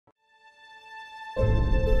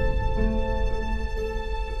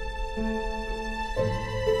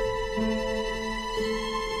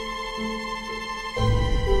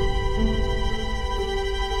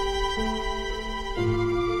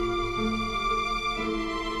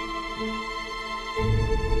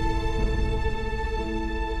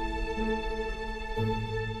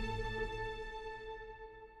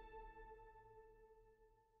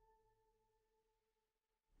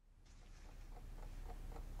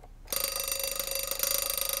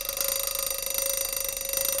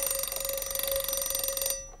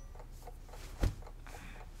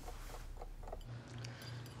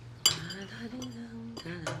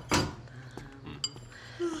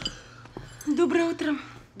Доброе утро.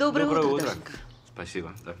 Доброе утро, Дашенька.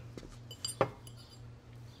 Спасибо, да.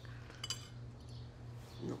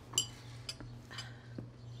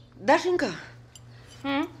 Дашенька,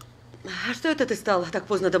 а что это ты стала так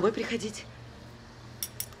поздно домой приходить?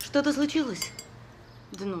 Что-то случилось?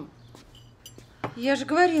 Да ну, я же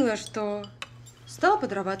говорила, что стала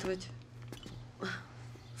подрабатывать.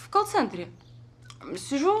 В колл-центре.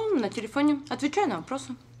 Сижу на телефоне, отвечаю на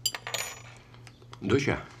вопросы.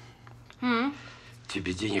 Доча,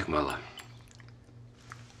 тебе денег мало.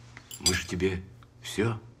 Мы же тебе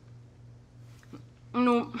все.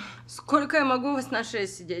 Ну, сколько я могу у вас на шее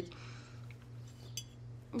сидеть?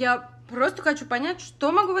 Я просто хочу понять,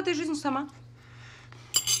 что могу в этой жизни сама.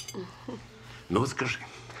 Ну вот скажи,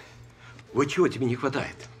 вот чего тебе не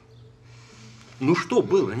хватает? Ну что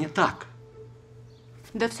было не так?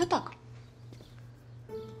 Да все так.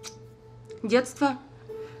 Детство,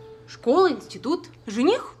 школа, институт,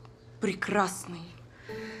 жених прекрасный.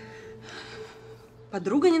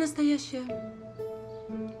 Подруга не настоящая.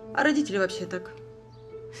 А родители вообще так.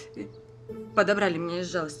 Подобрали меня из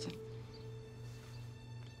жалости.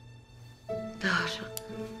 Даша,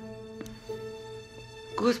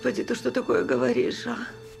 Господи, ты что такое говоришь, а?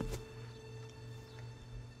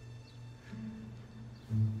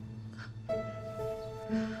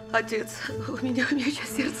 Отец, у меня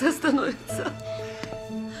сейчас сердце остановится.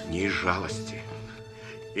 Не из жалости.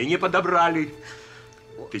 И не подобрали.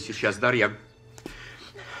 Ты сейчас, Дарья,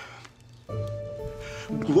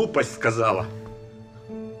 глупость сказала.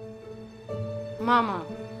 Мама.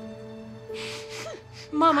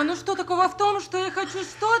 Мама, ну что такого в том, что я хочу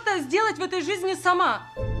что-то сделать в этой жизни сама?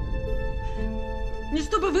 Не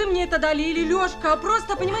чтобы вы мне это дали или Лёшка, а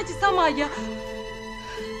просто, понимаете, сама я…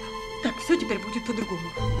 Так, все теперь будет по-другому.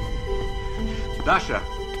 Даша!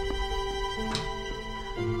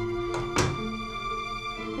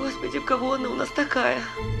 Господи, в кого она у нас такая?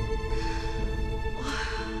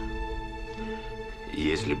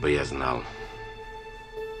 Если бы я знал.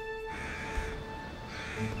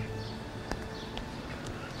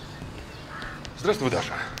 Здравствуй,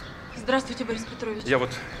 Даша. Здравствуйте, Борис Петрович. Я вот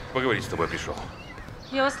поговорить с тобой пришел.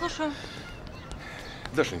 Я вас слушаю.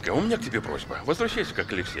 Дашенька, у меня к тебе просьба. Возвращайся как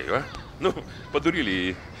к Алексею, а? Ну,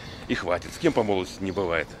 подурили и хватит. С кем по молодости не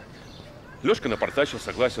бывает. Лёшка напортачил,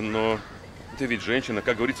 согласен, но ты ведь женщина,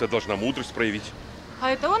 как говорится, должна мудрость проявить. А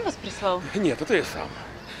это он вас прислал? Нет, это я сам.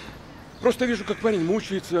 Просто вижу, как парень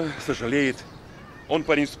мучается, сожалеет. Он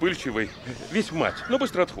парень вспыльчивый, весь в мать, но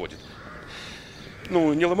быстро отходит.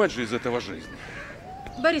 Ну, не ломать же из этого жизнь.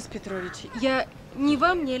 Борис Петрович, я ни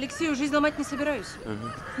вам, ни Алексею жизнь ломать не собираюсь.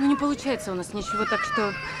 Ну, не получается у нас ничего, так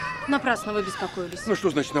что напрасно вы беспокоились. Ну,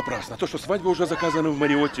 что значит напрасно? То, что свадьба уже заказана в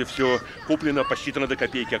Мариотте, все куплено, посчитано до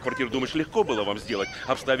копейки, а квартиру, думаешь, легко было вам сделать,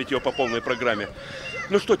 обставить ее по полной программе?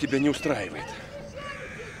 Ну, что тебя не устраивает?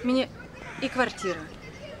 Меня и квартира,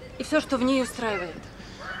 и все, что в ней устраивает.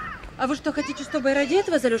 А вы что, хотите, чтобы я ради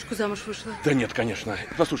этого за Лёшку замуж вышла? Да нет, конечно.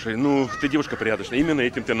 Послушай, ну, ты девушка порядочная. Именно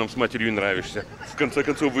этим ты нам с матерью и нравишься. В конце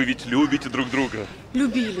концов, вы ведь любите друг друга.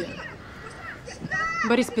 Любили.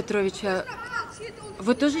 Борис Петрович, а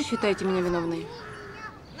вы тоже считаете меня виновной?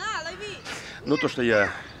 Ну, то, что я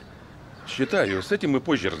считаю, с этим мы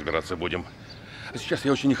позже разбираться будем. А сейчас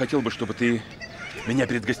я очень не хотел бы, чтобы ты меня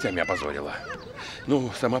перед гостями опозорила.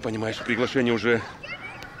 Ну, сама понимаешь, приглашение уже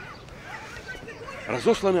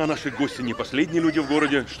разосланы, а наши гости не последние люди в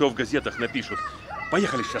городе, что в газетах напишут.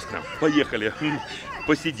 Поехали сейчас к нам, поехали.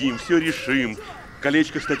 Посидим, все решим.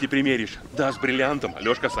 Колечко, кстати, примеришь. Да, с бриллиантом.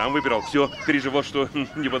 Лёшка сам выбирал. Все, переживал, что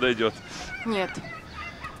не подойдет. Нет.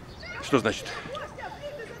 Что значит?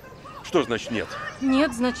 Что значит нет?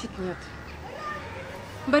 Нет, значит нет.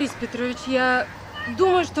 Борис Петрович, я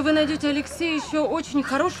думаю, что вы найдете Алексею еще очень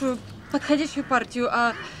хорошую, подходящую партию,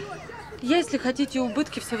 а я, если хотите,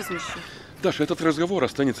 убытки все возмещу. Даша, этот разговор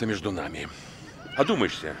останется между нами.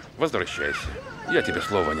 Одумаешься, возвращайся. Я тебе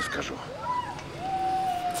слова не скажу.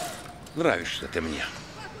 Нравишься ты мне.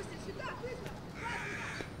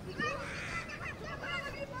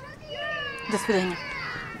 До свидания.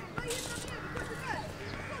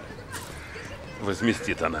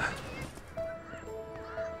 Возместит она.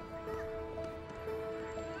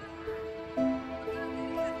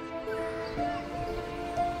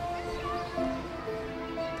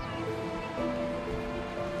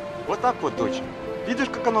 Вот так вот, дочь. Видишь,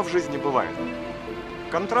 как оно в жизни бывает?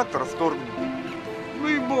 Контракт расторгнут. Ну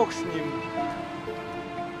и бог с ним.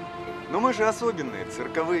 Но мы же особенные,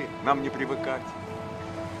 цирковые, нам не привыкать.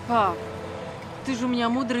 Пап, ты же у меня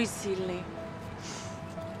мудрый и сильный.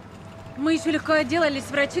 Мы еще легко отделались,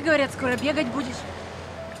 врачи говорят, скоро бегать будешь.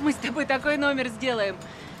 Мы с тобой такой номер сделаем.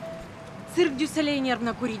 Цирк Дюсселей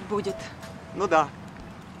нервно курить будет. Ну да.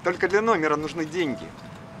 Только для номера нужны деньги.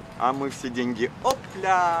 А мы все деньги,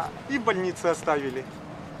 опля, и в больнице оставили.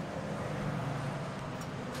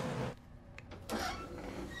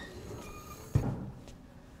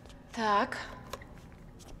 Так.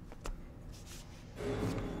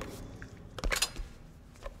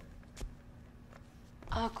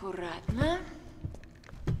 Аккуратно.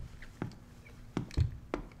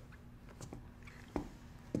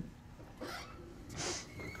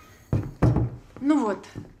 Ну вот.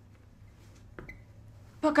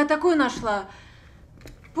 Пока такую нашла.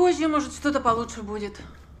 Позже, может, что-то получше будет.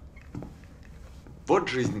 Вот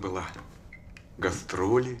жизнь была.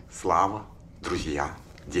 Гастроли, слава, друзья,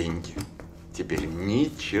 деньги. Теперь ни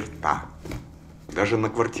черта. Даже на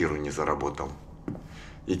квартиру не заработал.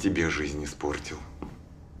 И тебе жизнь испортил.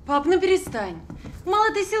 Пап, ну перестань.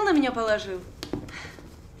 Мало ты сил на меня положил.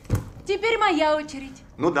 Теперь моя очередь.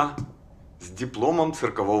 Ну да, с дипломом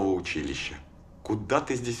циркового училища. Куда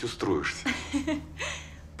ты здесь устроишься?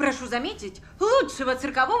 Прошу заметить, лучшего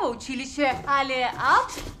циркового училища. Алле,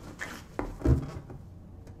 ап.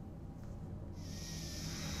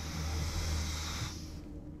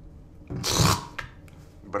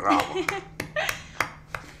 Браво.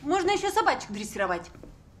 Можно еще собачек дрессировать.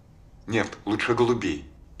 Нет, лучше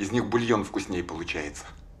голубей. Из них бульон вкуснее получается.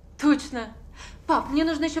 Точно. Пап, мне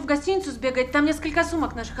нужно еще в гостиницу сбегать. Там несколько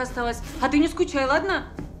сумок наших осталось. А ты не скучай, ладно?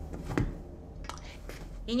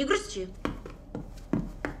 И не грусти.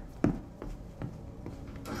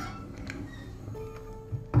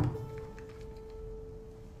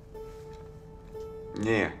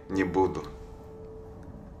 Не буду.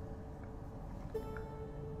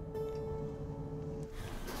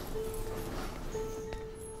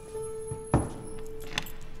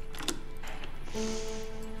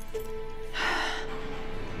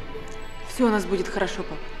 Все у нас будет хорошо,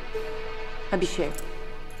 пап. Обещаю.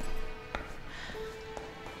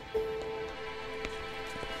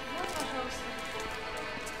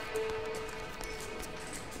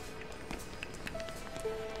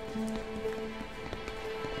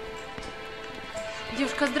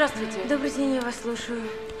 Девушка, здравствуйте. Добрый день, я вас слушаю.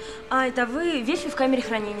 А, это вы? Вещи в камере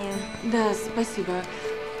хранения? Да, спасибо.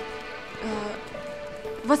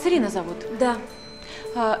 Вас Ирина зовут? Да.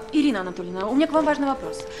 Ирина Анатольевна, у меня к вам важный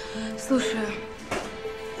вопрос. Слушаю.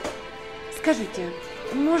 Скажите,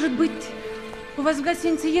 может быть, у вас в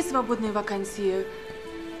гостинице есть свободные вакансии?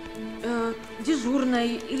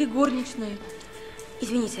 Дежурной или горничной?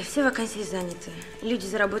 Извините, все вакансии заняты. Люди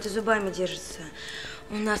за работу зубами держатся.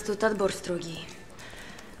 У нас тут отбор строгий.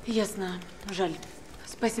 Ясно. Жаль.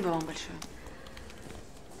 Спасибо вам большое.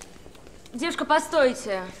 Девушка,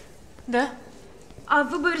 постойте. Да? А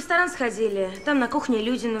вы бы в ресторан сходили? Там на кухне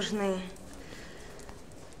люди нужны.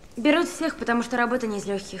 Берут всех, потому что работа не из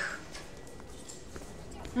легких.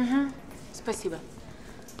 Угу. Спасибо.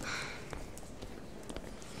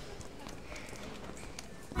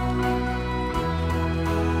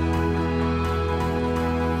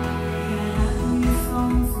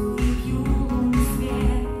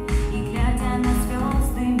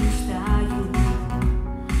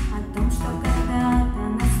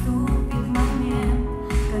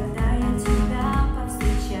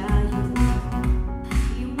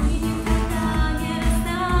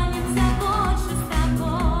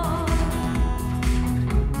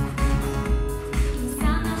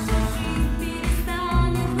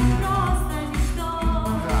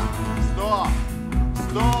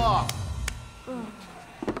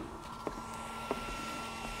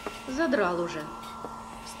 Задрал уже.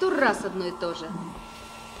 100 раз одно и то же.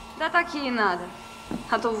 Да так ей и надо.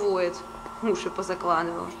 А то воет. Уши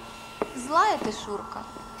позакладывал. Злая ты, Шурка.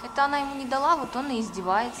 Это она ему не дала, вот он и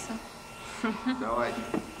издевается. Давайте,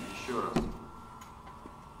 еще раз.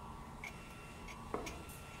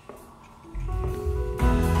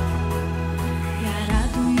 Я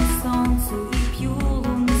радуюсь солнцу и пью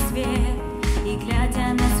лунный свет, и,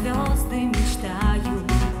 глядя на звезды, мечтаю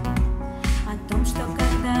о том, что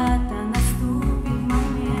когда-то наступит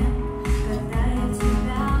момент, когда я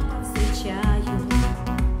тебя повстречаю.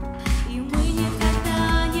 И мы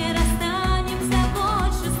никогда не расстанемся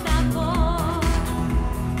больше с тобой.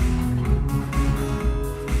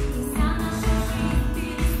 И вся наша жизнь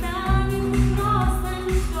перестанет быть просто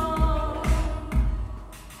мечтой.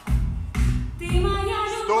 Ты моя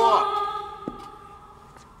любовь. Стоп!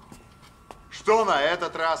 Что на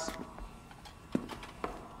этот раз?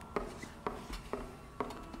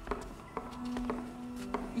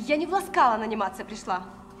 Я не в Ласкала наниматься пришла.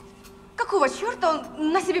 Какого черта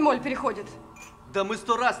он на себе моль переходит? Да мы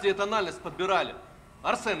 100 раз тебе тональность подбирали.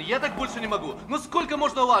 Арсен, я так больше не могу. Ну сколько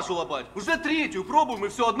можно лажу лопать? Уже 3-ю пробуем, и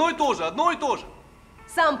все одно и то же, одно и то же.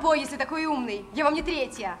 Сам пой, если такой умный. Я вам не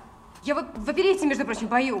третья. Я в оперете, между прочим,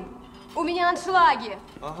 пою. У меня аншлаги.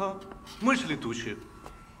 Ага. Мышь летучие.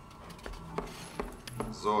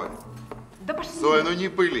 Зоя. Да пошли. Зоя, ну не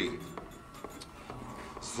пыли.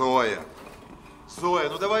 Зоя. Зоя,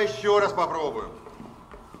 ну давай еще раз попробуем.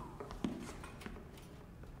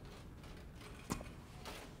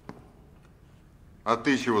 А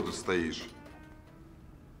ты чего тут стоишь?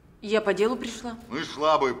 Я по делу пришла. Ну и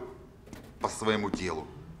шла бы по своему делу.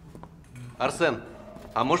 Арсен,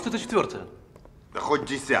 а может это 4-е? Да хоть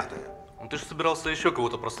 10-е. Ну ты же собирался еще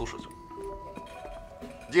кого-то прослушать.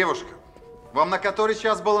 Девушка, вам на который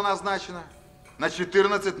час было назначено? На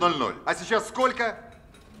 14:00. А сейчас сколько?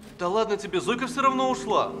 Да ладно тебе, Зойка все равно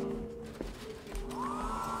ушла.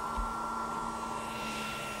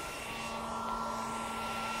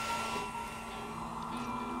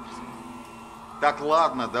 Так,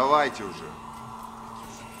 ладно, давайте уже.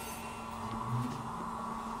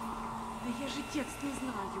 Да я же текст не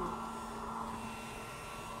знаю.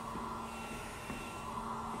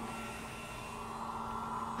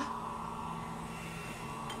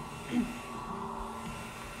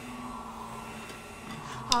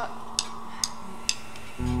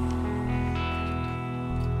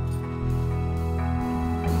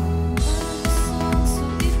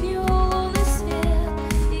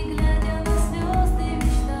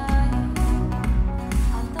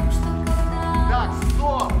 Так,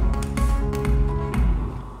 стоп!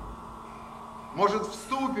 Может,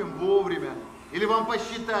 вступим вовремя? Или вам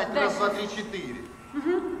посчитать? Раз, два, три, 4.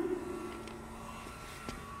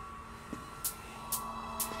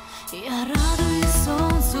 Я радуюсь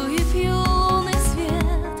солнцу и пью лунный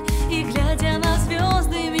свет, и, глядя на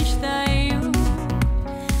звезды, мечтаю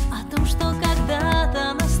о том, что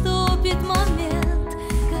когда-то наступит момент,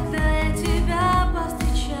 когда я тебя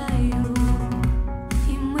повстречаю,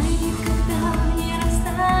 и мы никогда не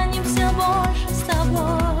расстанемся больше с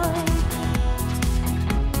тобой,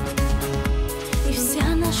 и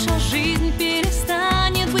вся наша жизнь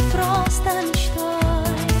перестанет быть просто мечтой.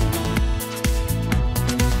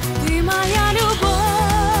 Ты моя любовь,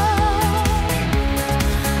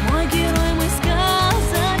 мой герой, мой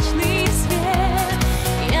сказочный свет.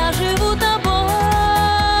 Я живу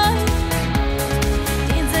тобой,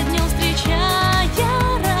 день за днем встречая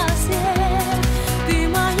рассвет. Ты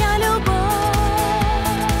моя любовь,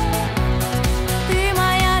 ты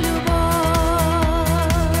моя любовь.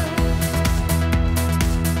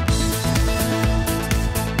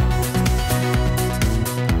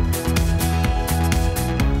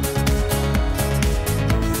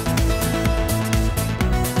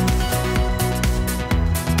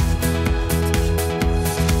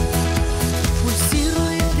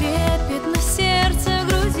 Пульсирует трепет на сердце,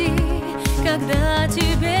 груди, когда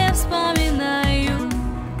тебе вспоминаю.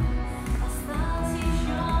 Осталось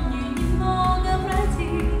еще мне немного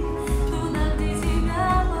пройти, туда, где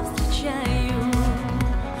тебя повстречаю,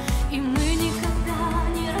 и мы никогда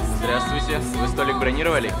не расстанемся. Здравствуйте. Вы столик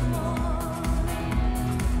бронировали?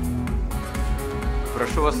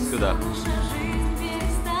 Прошу вас сюда.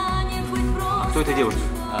 А кто эта девушка?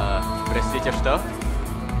 Простите, что?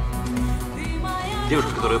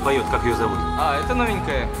 Девушка, которая поет, как ее зовут? Это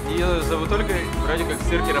новенькая. Ее зовут Ольга, вроде как в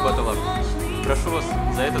цирке работала. Прошу вас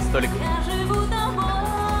за этот столик.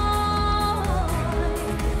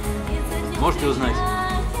 Можете узнать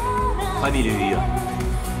фамилию ее?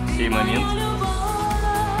 Сей момент.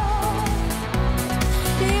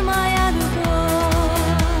 Ты моя любовь.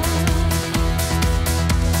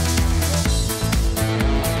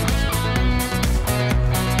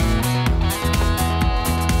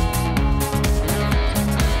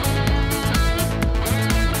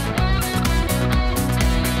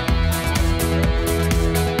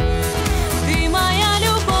 Ты моя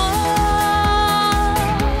любовь,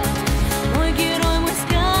 мой герой, мой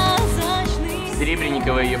сказочный.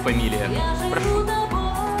 Серебренникова ее фамилия. Прошу.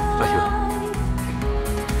 Пою.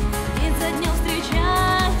 День за днем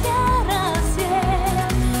встречая рассвет.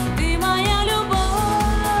 Ты моя любовь,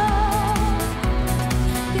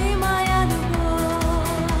 ты моя любовь.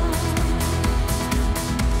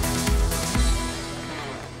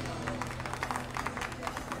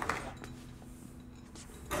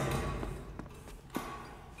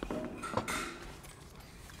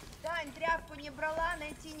 Тань, тряпку не брала,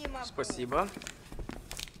 найти не могу. Спасибо.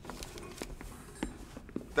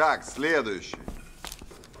 Так, следующий.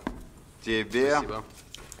 Тебе. Спасибо.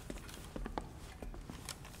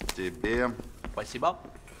 Тебе. Спасибо.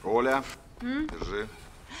 Оля, держи.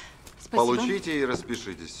 Спасибо. Получите и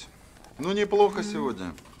распишитесь. Ну, неплохо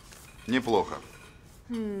сегодня. Неплохо.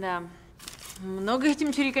 Да. Много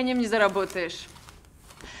этим чириканьем не заработаешь.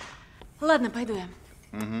 Ладно, пойду я.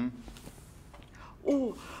 Угу.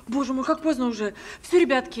 О, боже мой, как поздно уже. Все,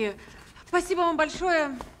 ребятки, спасибо вам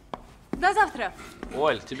большое. До завтра.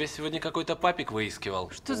 Оль, тебе сегодня какой-то папик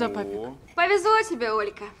выискивал. Что за папик? Повезло тебе,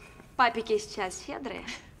 Олька. Папики сейчас щедрые.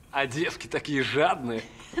 А девки такие жадные.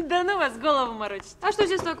 Да ну вас голову морочить. А что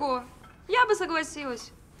здесь такого? Я бы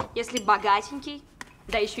согласилась. Если богатенький,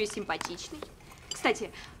 да еще и симпатичный.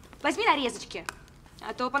 Кстати, возьми нарезочки,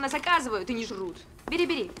 а то по нас заказывают и не жрут. Бери,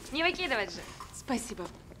 бери, не выкидывать же. Спасибо.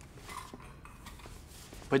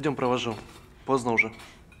 Пойдем провожу. Поздно уже.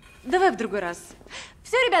 Давай в другой раз.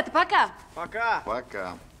 Все, ребята, пока. Пока.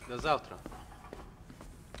 Пока. До завтра.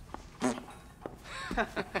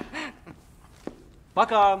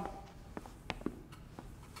 Пока.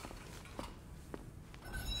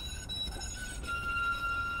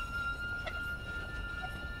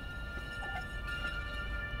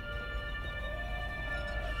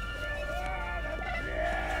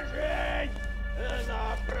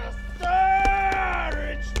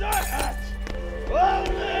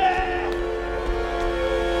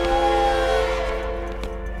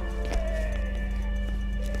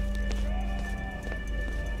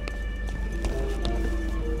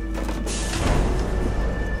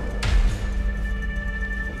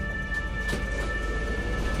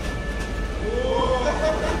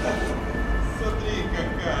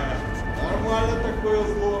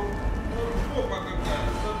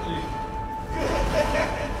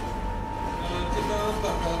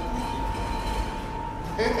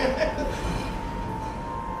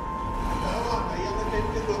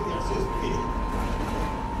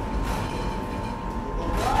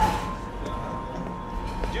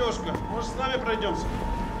 Девушка, может, с нами пройдемся?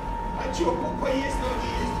 А чё, поесть надо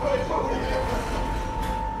есть, давай погуляем.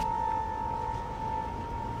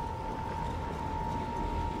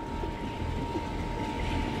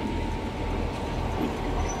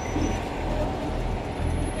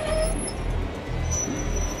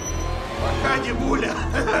 Пока, Димуля.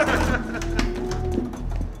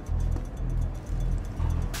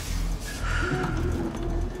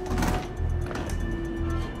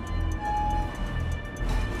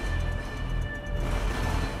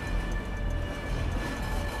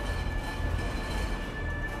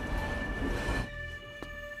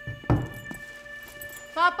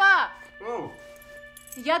 Папа!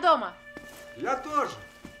 Я дома. Я тоже.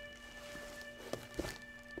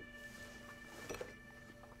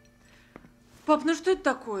 Пап, ну что это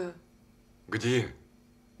такое? Где?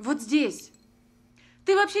 Вот здесь.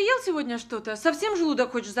 Ты вообще ел сегодня что-то? Совсем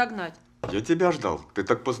желудок хочешь загнать? Я тебя ждал. Ты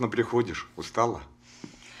так поздно приходишь. Устала?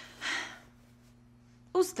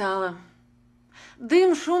 Устала.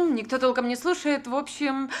 Дым, шум, никто толком не слушает. В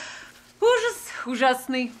общем, ужас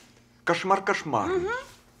ужасный. Кошмар, кошмар. Угу.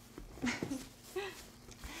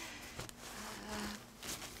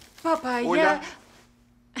 Папа, Оля.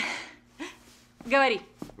 я... Говори.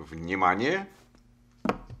 Внимание.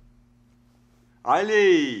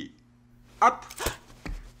 Алей! Ап!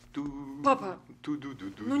 Папа,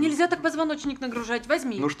 ну нельзя так позвоночник нагружать.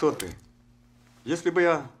 Возьми. Ну что ты? Если бы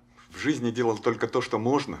я в жизни делал только то, что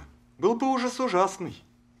можно, был бы ужас ужасный.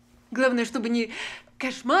 Главное, чтобы не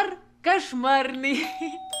кошмар кошмарный.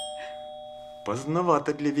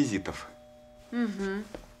 Поздновато для визитов.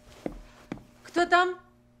 Угу. Кто там?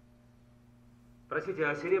 Простите,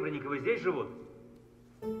 а Серебренниковы здесь живут?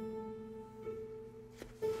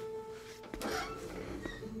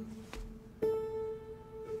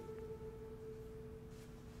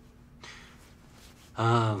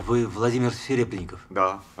 А вы Владимир Серебренников?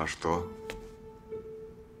 Да, а что?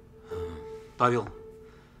 Павел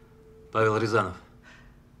Рязанов.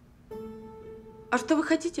 А что вы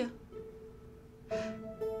хотите?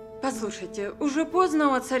 Послушайте, уже поздно,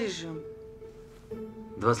 у отца режим.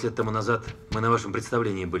 20 лет тому назад мы на вашем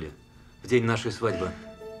представлении были, в день нашей свадьбы.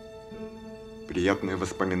 Приятные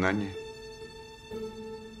воспоминания.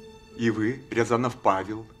 И вы, Рязанов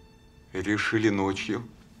Павел, решили ночью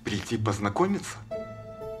прийти познакомиться?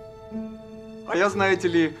 А я, знаете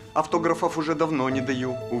ли, автографов уже давно не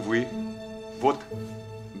даю, увы. Вот,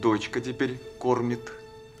 дочка теперь кормит.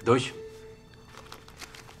 Дочь?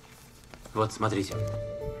 Вот, смотрите.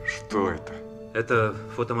 Что это? Это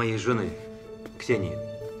фото моей жены, Ксении.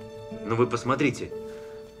 Ну вы посмотрите.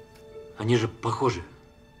 Они же похожи,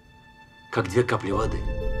 как две капли воды.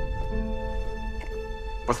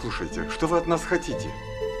 Послушайте, что вы от нас хотите?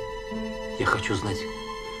 Я хочу знать,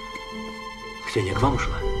 Ксения к вам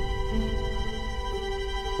ушла?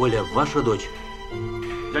 Оля, ваша дочь?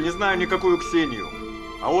 Я не знаю никакую Ксению.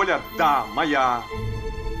 А Оля, да, моя.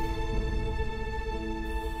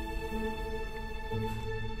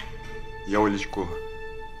 Я Олечку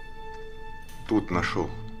тут нашел.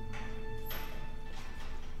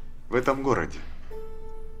 В этом городе.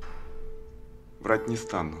 Врать не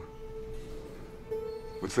стану.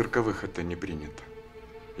 У цирковых это не принято.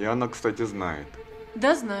 И она, кстати, знает.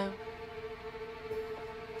 Да, знаю.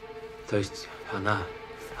 То есть она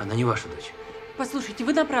не ваша дочь? Послушайте,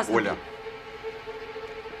 вы напрасно. Оля.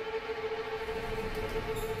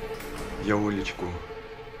 Я Олечку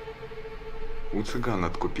у цыган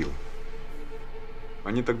откупил.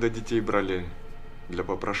 Они тогда детей брали для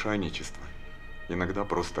попрошайничества. Иногда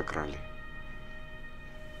просто крали.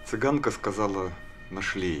 Цыганка сказала,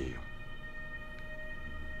 нашли ее.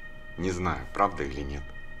 Не знаю, правда или нет.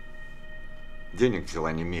 Денег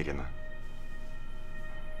взяла немерено.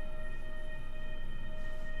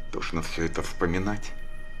 Тошно все это вспоминать.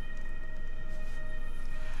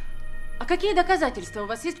 А какие доказательства у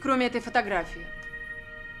вас есть, кроме этой фотографии?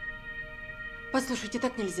 Послушайте,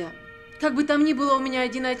 так нельзя. Как бы там ни было, у меня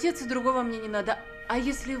один отец, и другого мне не надо. А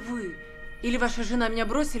если вы или ваша жена меня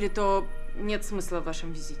бросили, то нет смысла в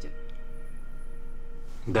вашем визите.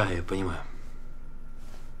 Да, я понимаю.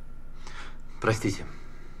 Простите.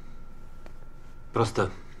 Просто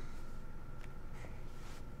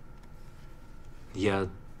я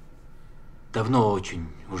давно очень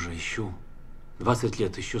уже ищу. 20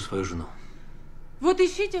 лет ищу свою жену. Вот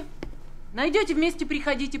ищите. Найдете, вместе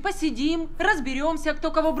приходите, посидим, разберемся, кто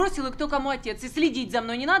кого бросил и кто кому отец. И следить за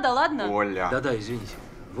мной не надо, ладно? Оля. Да-да, извините.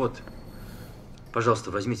 Вот.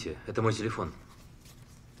 Пожалуйста, возьмите. Это мой телефон.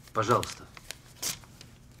 Пожалуйста.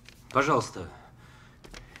 Пожалуйста.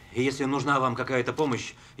 И если нужна вам какая-то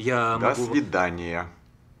помощь, я могу… До свидания.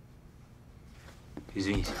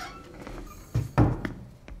 Извините.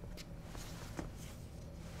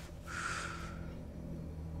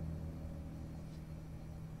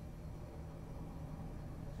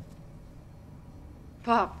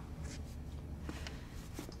 Пап.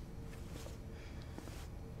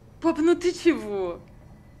 Пап, ну ты чего?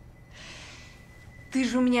 Ты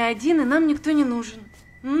же у меня один, и нам никто не нужен.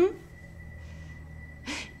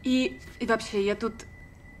 И вообще, я тут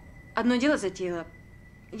одно дело затеяла.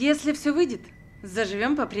 Если все выйдет,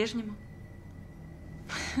 заживем по-прежнему.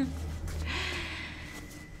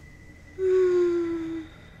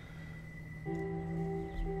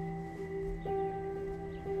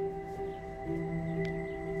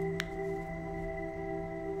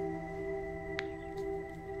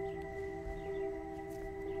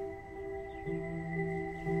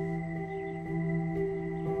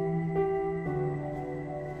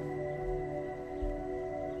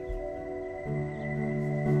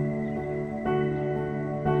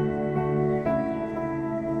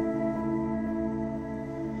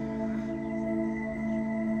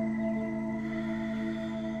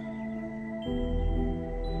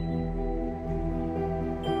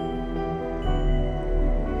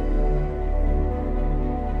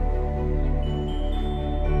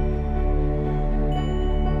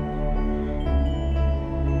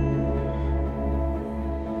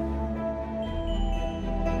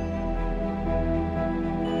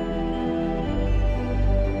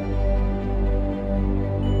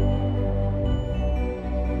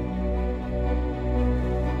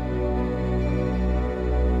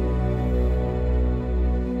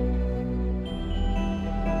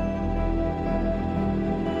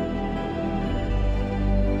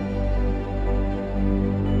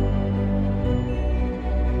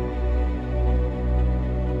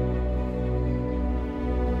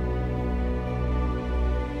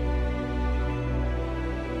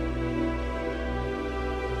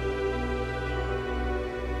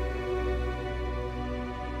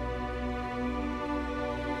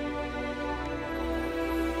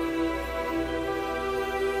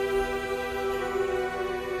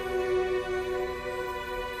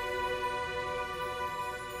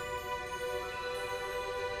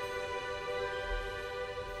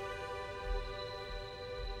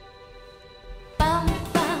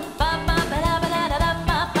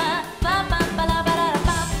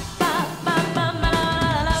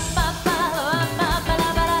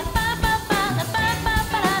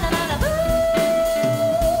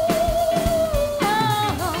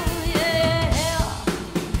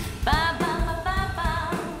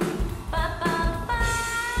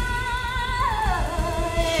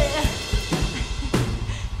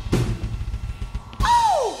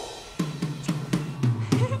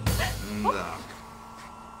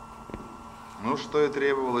 что и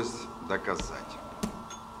требовалось доказать.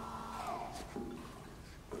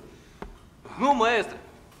 Ну, маэстро,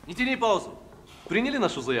 не тяни паузу. Приняли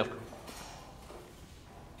нашу заявку?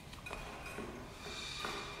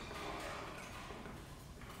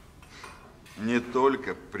 Не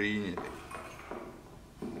только приняли.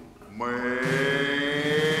 Мы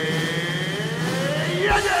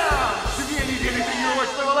едем!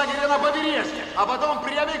 а потом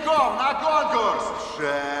прямиком на конкурс.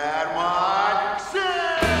 Шерман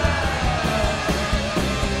Ксения!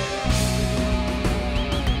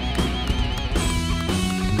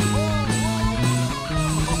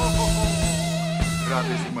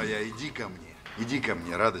 Радость моя, иди ко мне. Иди ко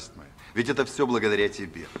мне, радость моя. Ведь это все благодаря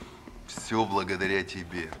тебе. Все благодаря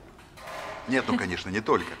тебе. Нет, ну, конечно, не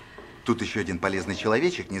только. Тут еще один полезный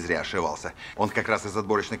человечек не зря ошивался. Он как раз из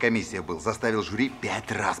отборочной комиссии был. Заставил жюри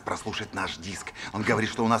 5 раз прослушать наш диск. Он говорит,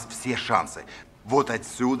 что у нас все шансы. Вот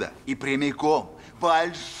отсюда и прямиком.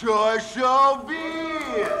 Большой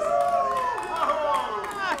шоу-биз!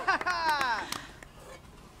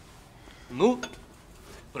 Ну,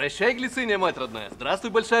 прощай, Ksenia, мать родная. Здравствуй,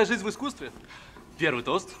 большая жизнь в искусстве. Первый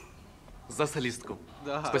тост за солистку.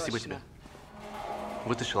 Да, спасибо точно. Тебе.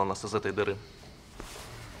 Вытащила нас из этой дыры.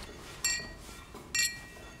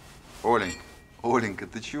 Оленька, Оленька,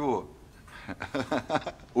 ты чего?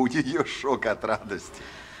 У нее шок от радости.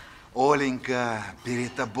 Оленька,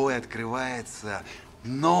 перед тобой открывается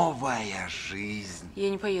новая жизнь. Я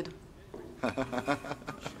не поеду.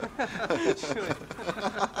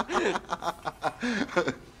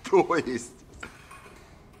 То есть?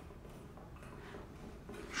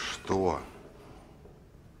 Что?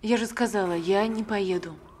 Я же сказала, я не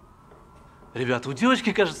поеду. Ребята, у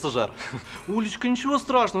девочки, кажется, жар. Улечка, ничего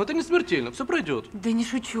страшного, это не смертельно, все пройдет. Да не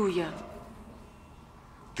шучу я.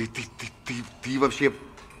 Ты вообще,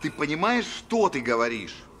 ты понимаешь, что ты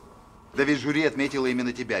говоришь? Да ведь жюри отметило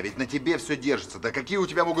именно тебя, ведь на тебе все держится. Да какие у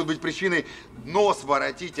тебя могут быть причины нос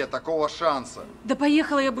воротить от такого шанса? Да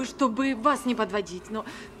поехала я бы, чтобы вас не подводить, но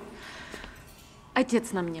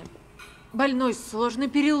отец на мне. Больной, сложный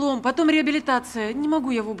перелом, потом реабилитация. Не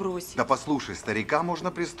могу я его бросить. Да послушай, старика можно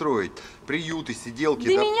пристроить. Приюты, сиделки.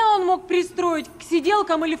 Да меня он мог пристроить к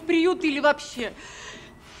сиделкам или в приют, или вообще.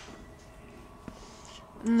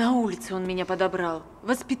 На улице он меня подобрал,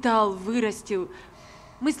 воспитал, вырастил.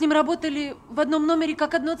 Мы с ним работали в одном номере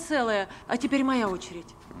как одно целое, а теперь моя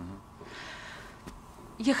очередь.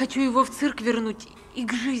 Я хочу его в цирк вернуть и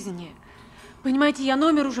к жизни. Понимаете, я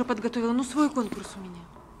номер уже подготовила, ну свой конкурс у меня.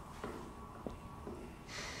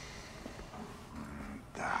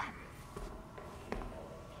 Да.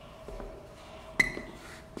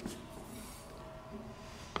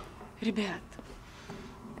 Ребят,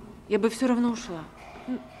 я бы все равно ушла.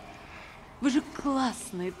 Вы же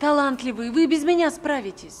классные, талантливые, вы без меня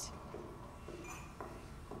справитесь.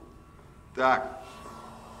 Так.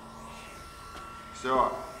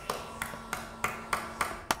 Все.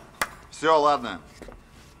 Все, ладно.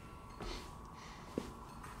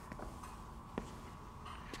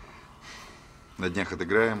 На днях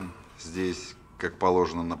отыграем здесь, как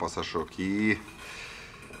положено, на пасашок. И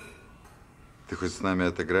ты хоть с нами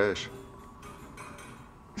отыграешь?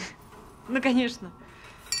 Ну, конечно.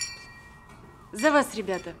 За вас,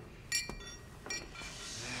 ребята.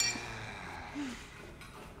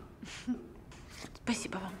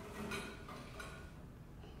 Спасибо вам.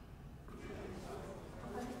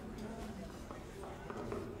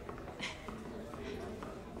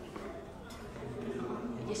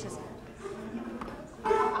 Я сейчас.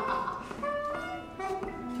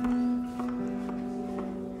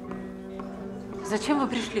 Зачем вы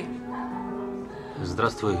пришли?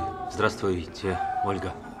 Здравствуйте,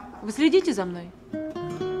 Ольга. Вы следите за мной?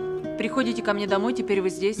 Приходите ко мне домой, теперь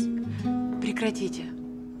вы здесь. Прекратите.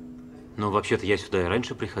 Ну, вообще-то я сюда и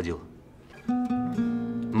раньше приходил.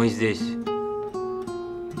 Мы здесь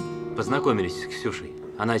познакомились с Ксюшей.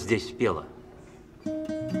 Она здесь пела.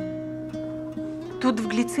 Тут, в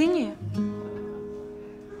Глицинии?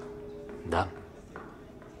 Да.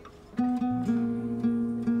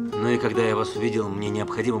 Ну и когда я вас увидел, мне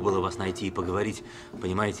необходимо было вас найти и поговорить,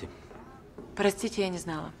 понимаете? Простите, я не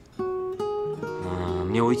знала.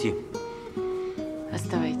 Мне уйти.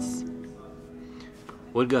 Оставайтесь.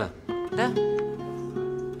 Ольга. Да?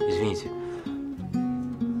 Извините.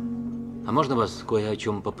 А можно вас кое о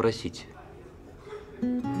чем попросить?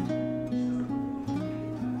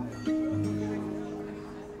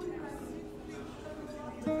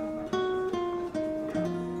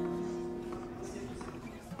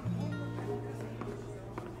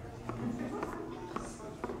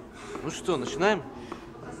 Ну что, начинаем?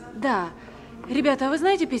 Да. Ребята, а вы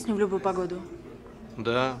знаете песню «В любую погоду»?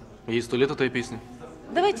 Да, ей 100 лет этой песни.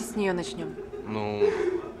 Давайте с нее начнем. Ну,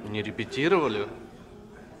 не репетировали.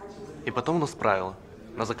 И потом у нас правило.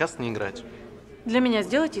 На заказ не играть. Для меня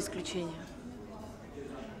сделайте исключение.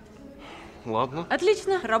 Ладно.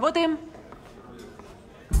 Отлично, работаем.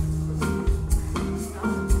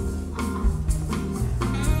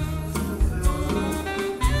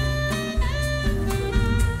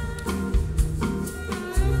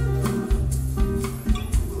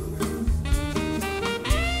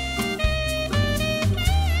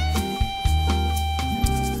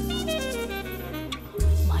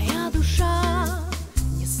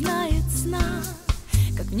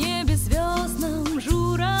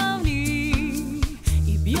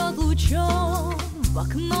 лучом в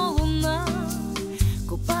окно луна,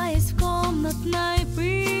 купаясь в комнатной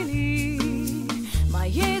пыли.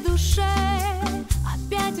 Моей душе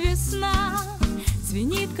опять весна,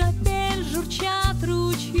 звенит капель, журчат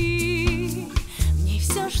ручьи. В ней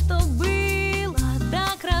все, что было,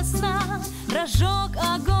 так красна, разжег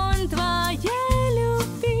огонь твоей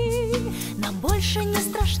любви. Нам больше не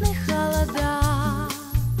страшны холода,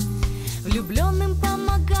 влюбленным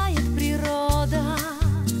помогает природа.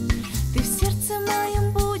 Ты в сердце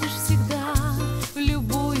моем будешь всегда, в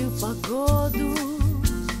любую погоду.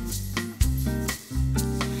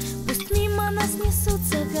 Пусть мимо нас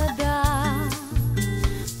несутся года,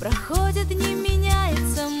 проходят дни,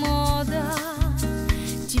 меняется мода.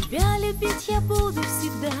 Тебя любить я буду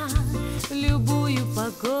всегда, в любую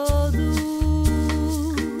погоду.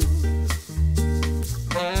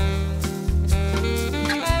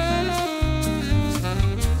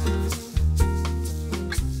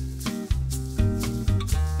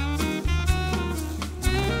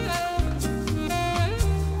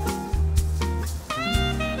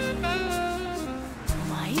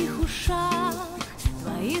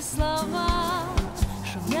 Слова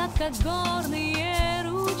шумят, как горные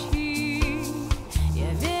ручьи.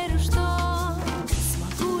 Я верю, что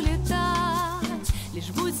смогу летать, лишь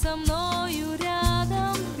будь со мною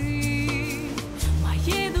рядом ты. В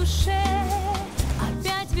моей душе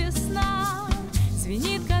опять весна,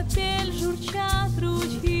 звенит капель, журчат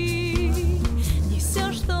ручьи. Не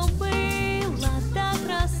все, что было, так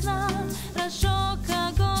красна, разжег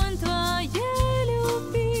огонь твоей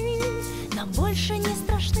любви. Нам больше не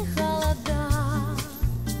страшны холода,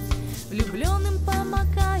 влюбленным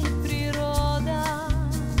помогает природа.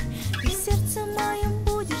 Ты в сердце моем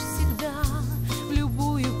будешь всегда, в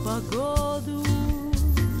любую погоду.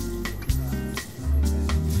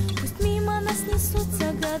 Пусть мимо нас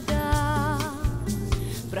несутся года,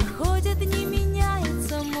 проходят дни,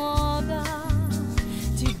 меняется мода.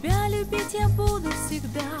 Тебя любить я буду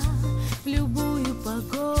всегда, в любую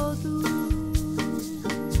погоду.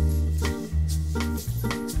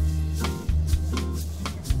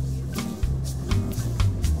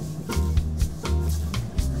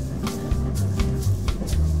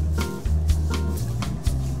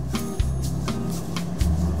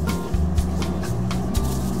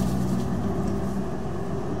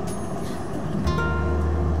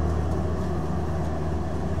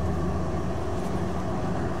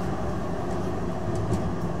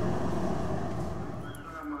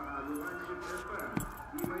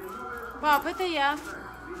 Пап, это я.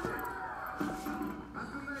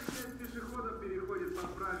 Основная часть пешеходов переходит по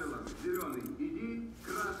правилам. Зеленый иди,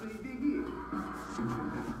 красный беги.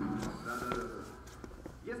 Да.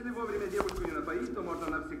 Если вовремя девушку не напоить, то можно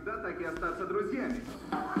навсегда так и остаться друзьями.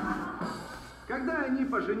 Когда они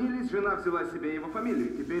поженились, жена взяла себе его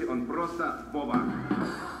фамилию. Теперь он просто Вова.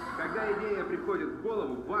 Когда идея приходит в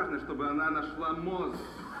голову, важно, чтобы она нашла мозг.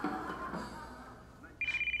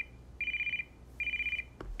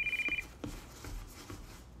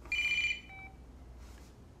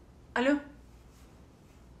 Алло?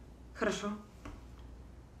 Хорошо.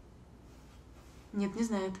 Нет, не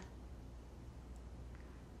знает.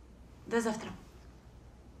 До завтра.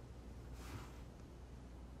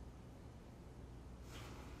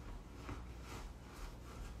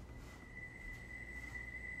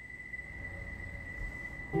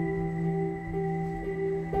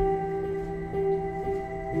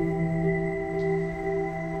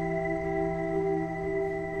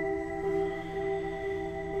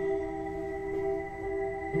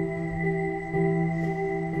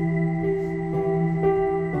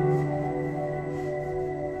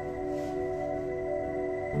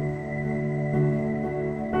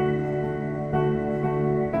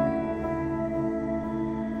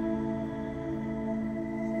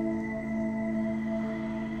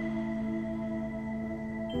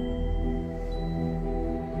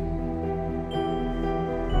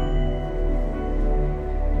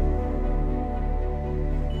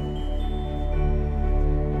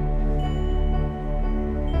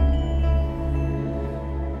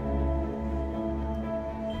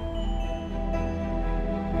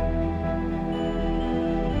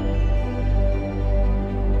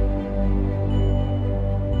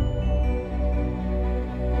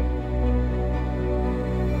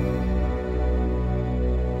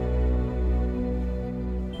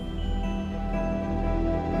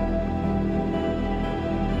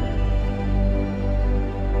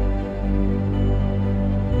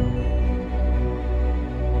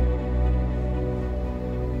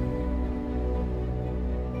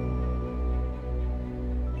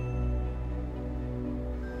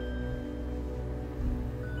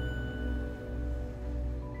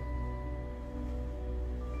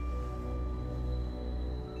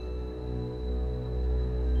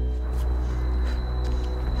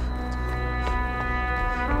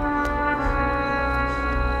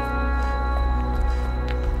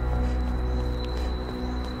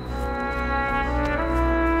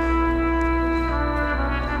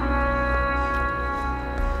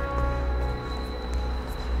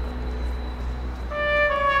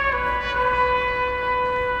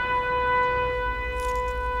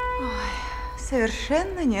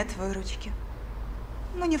 Совершенно нет выручки.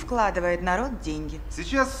 Ну, не вкладывает народ деньги.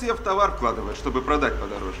 Сейчас все в товар вкладывают, чтобы продать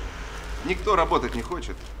подороже. Никто работать не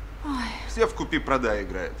хочет. Ой. Все в купи-продай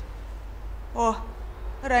играют. О,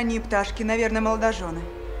 ранние пташки, наверное, молодожены.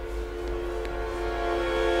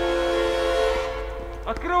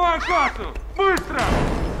 Открывай кассу! Быстро!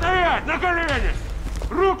 Стоять! На колени!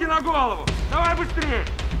 Руки на голову! Давай быстрее!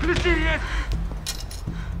 Ключи есть!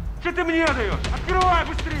 Что ты мне даешь? Открывай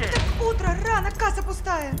быстрее! Так утро, рано, касса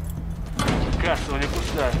пустая. Касса у них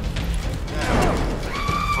пустая.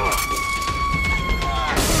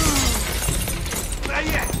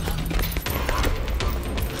 Стоять!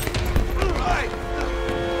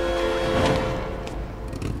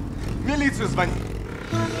 Милицию звони!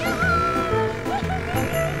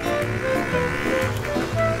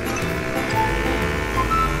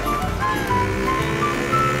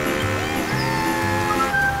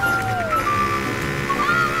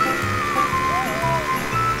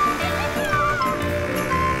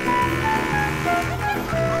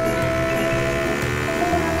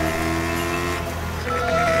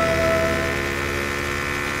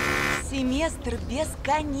 Семестр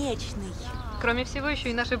бесконечный. Кроме всего, еще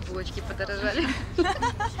и наши булочки подорожали.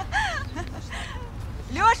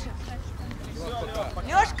 Лёша!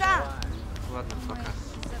 Лёшка! Ладно, пока.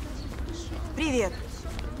 Привет.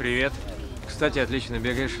 Привет. Кстати, отлично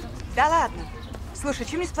бегаешь. Да ладно. Слушай,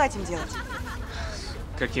 что мне с платьем делать?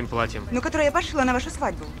 Каким платьем? Ну, которое я пошила на вашу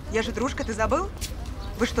свадьбу. Я же дружка, ты забыл?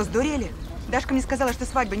 Вы что, сдурели? Дашка мне сказала, что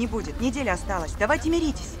свадьбы не будет. Неделя осталась. Давайте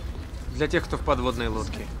миритесь. Для тех, кто в подводной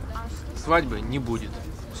лодке. Свадьбы не будет.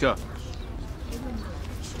 Все.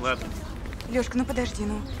 Ладно. Лёшка, ну подожди,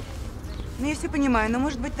 ну. Ну, я все понимаю, но,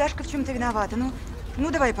 может быть, Дашка в чем-то виновата. Ну,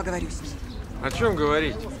 давай поговорю с ней. О чем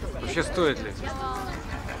говорить? Вообще стоит ли?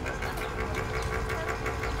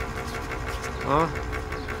 О,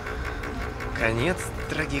 конец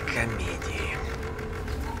трагикомедии.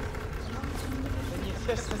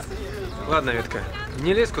 Ладно, Ветка,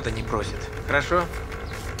 не лезь куда не просит, хорошо?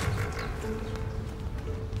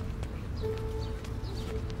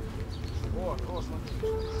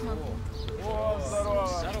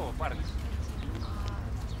 Здорово, парни.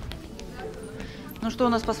 Ну что у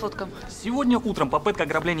нас по сводкам? Сегодня утром попытка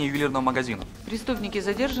ограбления ювелирного магазина. Преступники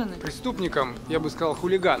задержаны? Преступникам, я бы сказал,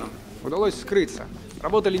 хулиганам, удалось скрыться.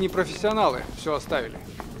 Работали не профессионалы, все оставили.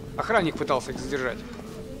 Охранник пытался их задержать.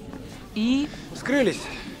 И? Скрылись.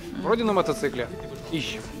 Вроде на мотоцикле.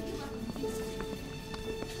 Ищем.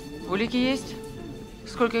 Улики есть?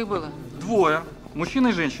 Сколько их было? Двое. Мужчина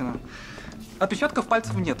и женщина. Отпечатков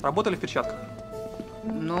пальцев нет, работали в перчатках.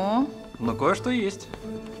 Ну? Но кое-что есть.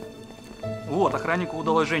 Вот, охраннику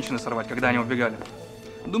удалось женщины сорвать, когда они убегали.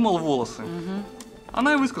 Думал, волосы. Угу.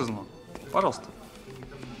 Она и выскользнула. Пожалуйста.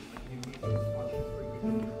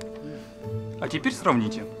 А теперь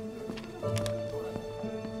сравните.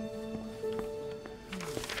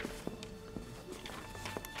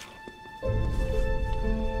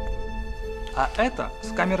 А это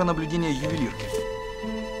с камеры наблюдения ювелирки.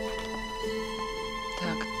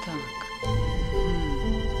 Так.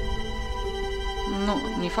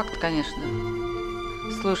 Ну, не факт, конечно.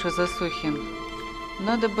 Слушай, Засухин,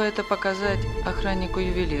 надо бы это показать охраннику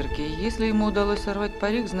ювелирки. Если ему удалось сорвать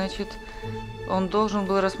парик, значит, он должен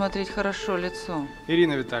был рассмотреть хорошо лицо.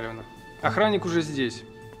 Ирина Витальевна, охранник уже здесь.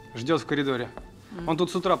 Ждет в коридоре. Он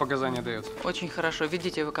тут с утра показания дает. Очень хорошо.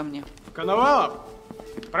 Ведите его ко мне. Коновалов,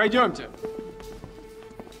 пройдемте.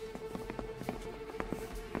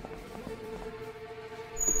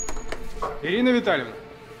 Ирина Витальевна,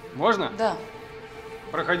 можно? Да.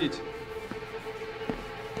 Проходите.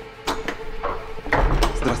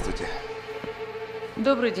 Здравствуйте.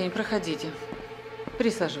 Добрый день, проходите.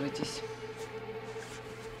 Присаживайтесь.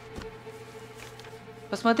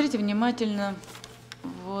 Посмотрите внимательно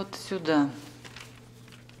вот сюда.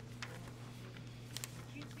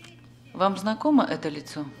 Вам знакомо это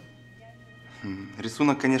лицо?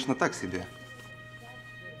 Рисунок, конечно, так себе.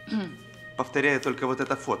 Повторяю только вот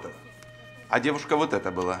это фото. А девушка вот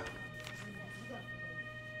эта была.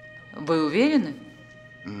 Вы уверены?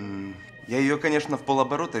 Я ее, конечно, в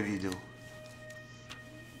полоборота видел.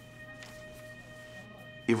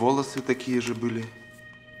 И волосы такие же были.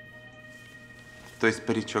 То есть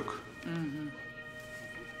паричок.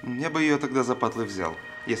 Угу. Я бы ее тогда за патлы взял,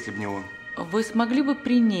 если бы не он. Вы смогли бы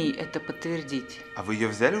при ней это подтвердить? А вы ее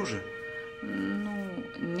взяли уже? Ну,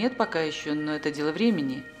 нет пока еще, но это дело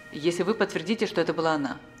времени. Если вы подтвердите, что это была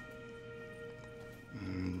она.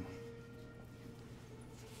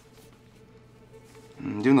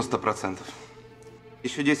 90%.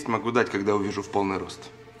 Еще 10 могу дать, когда увижу в полный рост.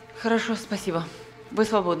 Хорошо, спасибо. Вы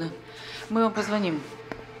свободны. Мы вам позвоним.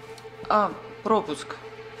 Пропуск.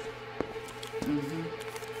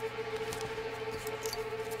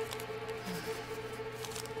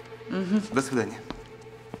 До свидания.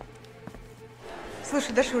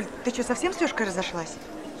 Слушай, Дашуль, ты что, совсем с Лёшкой разошлась?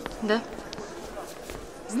 Да.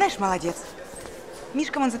 Знаешь, молодец.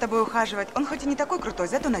 Мишка вон за тобой ухаживает. Он хоть и не такой крутой,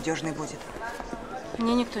 зато надежный будет.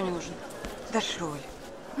 Мне никто не нужен. Дашуль,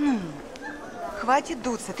 хватит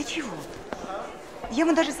дуться, ты чего? Я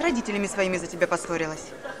вон даже с родителями своими за тебя поссорилась.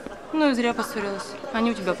 Ну и зря поссорилась.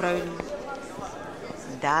 Они у тебя правильные.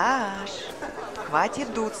 Даш,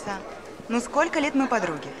 хватит дуться. Ну сколько лет мы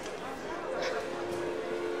подруги?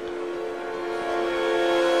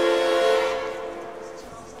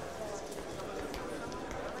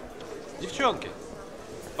 Девчонки,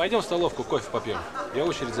 пойдем в столовку, кофе попьем. Я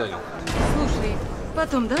очередь занял. Слушай,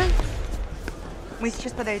 потом давай. Мы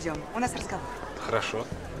сейчас подойдем. У нас разговор. Хорошо.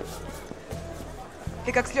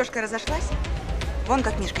 Ты как с Лёшкой разошлась? Вон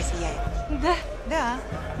как Мишка сияет. Да? Да.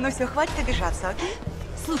 Ну все, хватит обижаться, окей?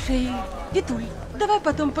 Слушай, Витуль, давай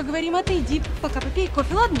потом поговорим, а ты иди пока попей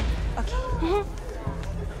кофе, ладно? Окей. Угу.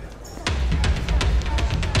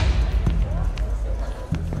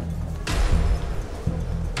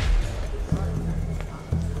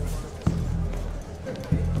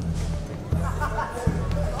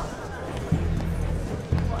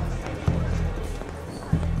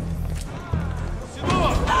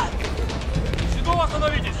 Седова,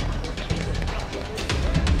 остановитесь!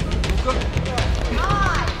 Ну-ка.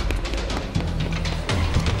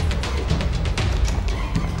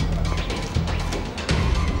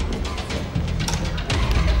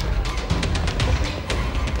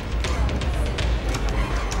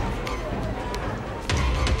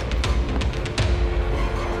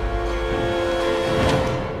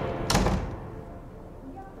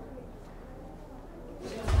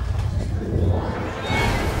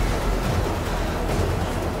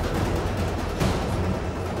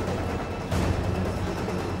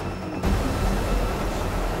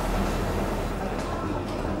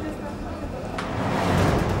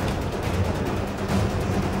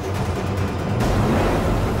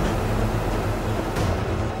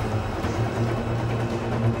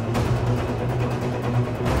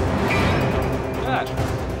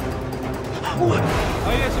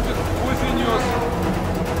 А я тебе кофе нес.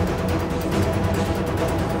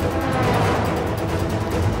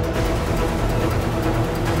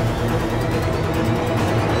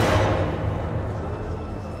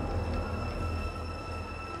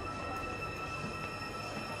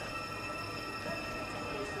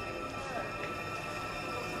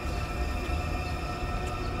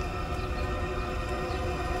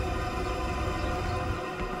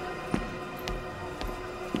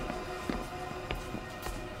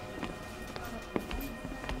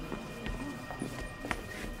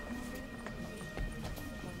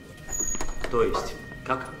 То есть,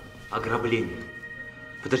 как ограбление?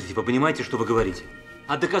 Подождите, вы понимаете, что вы говорите?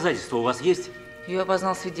 А доказательства у вас есть? Ее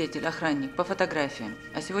опознал свидетель, охранник, по фотографиям.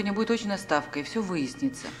 А сегодня будет очная ставка, и все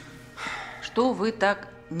выяснится. Что вы так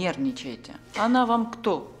нервничаете? Она вам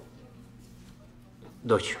кто?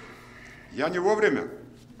 Дочь. Я не вовремя.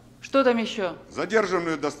 Что там еще?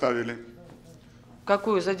 Задержанную доставили.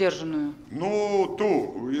 Какую задержанную? Ну,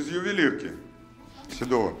 ту, из ювелирки.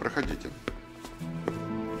 Седова, проходите.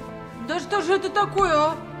 Да что же это такое,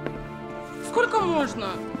 а? Сколько можно?